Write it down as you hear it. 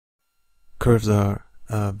Curves are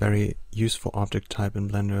a very useful object type in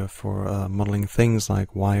Blender for modeling things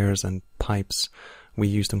like wires and pipes. We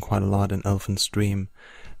use them quite a lot in Elephant's Dream.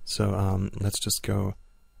 So let's just go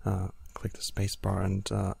click the spacebar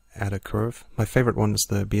and add a curve. My favorite one is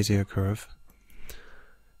the Bezier curve.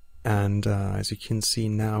 And as you can see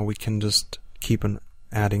now, we can just keep on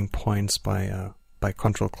adding points by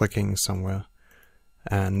control clicking somewhere.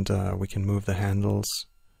 And we can move the handles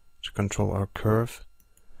to control our curve.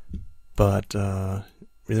 But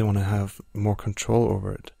really want to have more control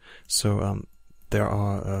over it. So there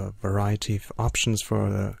are a variety of options for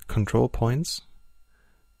the control points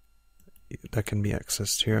that can be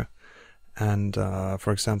accessed here. And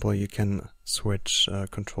for example, you can switch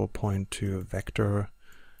control point to a vector.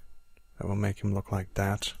 That will make him look like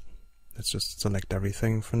that. Let's just select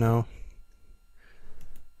everything for now.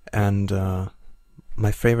 And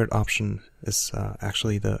my favorite option is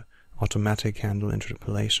actually the automatic handle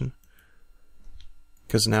interpolation,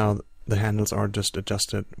 because now the handles are just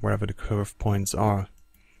adjusted wherever the curve points are,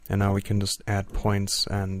 and now we can just add points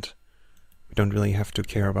and we don't really have to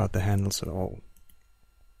care about the handles at all.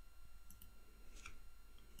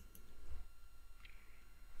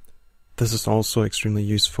 This is also extremely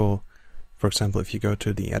useful, for example, if you go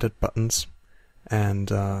to the edit buttons and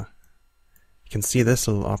you can see this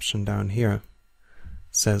little option down here.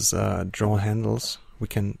 It says draw handles. We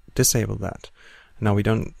can disable that. Now we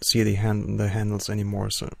don't see the handles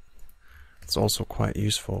anymore, so it's also quite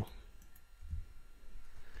useful.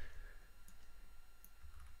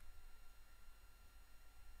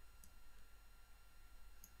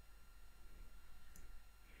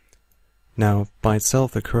 Now by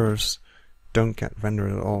itself the curves don't get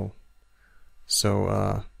rendered at all.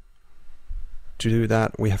 So to do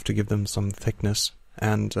that we have to give them some thickness,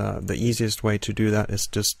 and the easiest way to do that is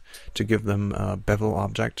just to give them a bevel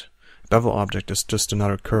object. Bevel object is just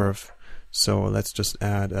another curve, so let's just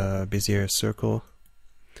add a Bezier circle,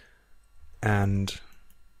 and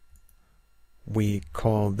we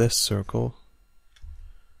call this circle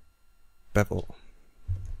bevel.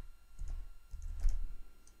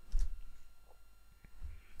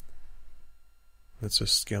 Let's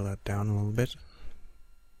just scale that down a little bit.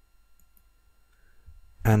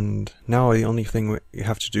 And now the only thing we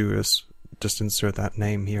have to do is just insert that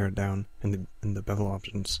name here down in the bevel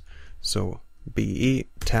options. So BE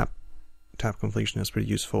tab completion is pretty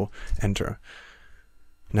useful. Enter.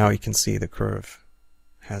 Now you can see the curve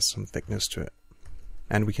has some thickness to it,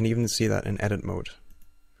 and we can even see that in edit mode.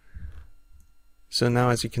 So now,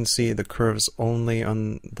 as you can see, the curve is only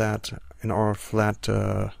on that in our flat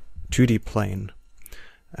 2D plane,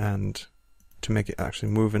 and to make it actually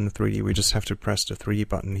move in 3D, we just have to press the 3D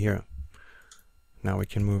button here. Now we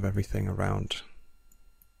can move everything around.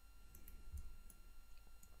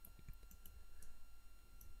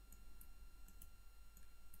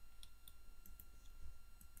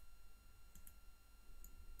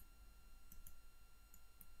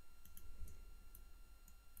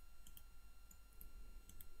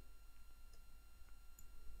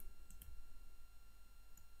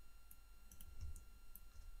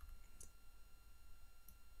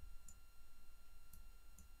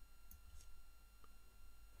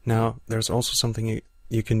 Now, there's also something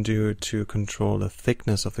you can do to control the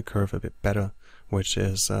thickness of the curve a bit better, which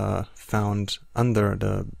is found under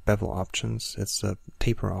the bevel options. It's a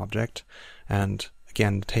taper object, and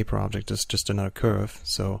again, the taper object is just another curve.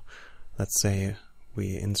 So let's say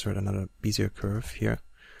we insert another Bezier curve here,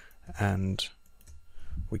 and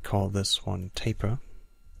we call this one taper.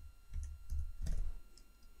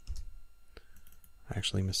 I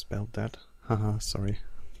actually misspelled that. Haha, sorry.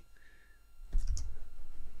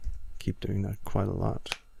 Keep doing that quite a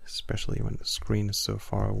lot, especially when the screen is so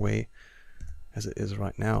far away as it is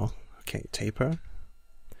right now. Okay, taper,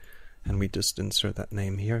 and we just insert that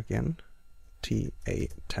name here again, TA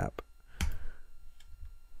tab.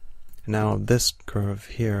 Now this curve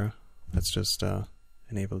here, let's just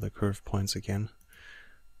enable the curve points again.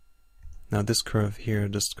 Now this curve here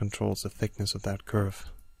just controls the thickness of that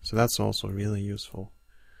curve, so that's also really useful,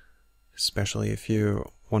 especially if you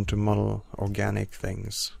want to model organic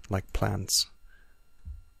things like plants.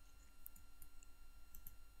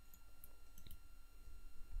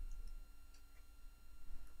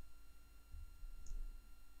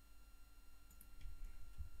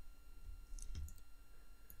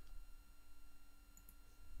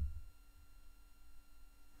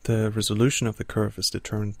 The resolution of the curve is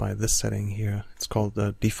determined by this setting here. It's called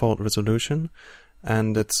the default resolution,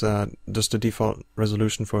 and it's just a default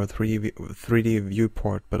resolution for a 3D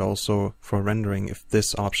viewport, but also for rendering if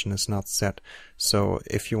this option is not set. So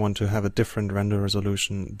if you want to have a different render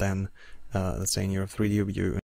resolution than let's say in your 3D view,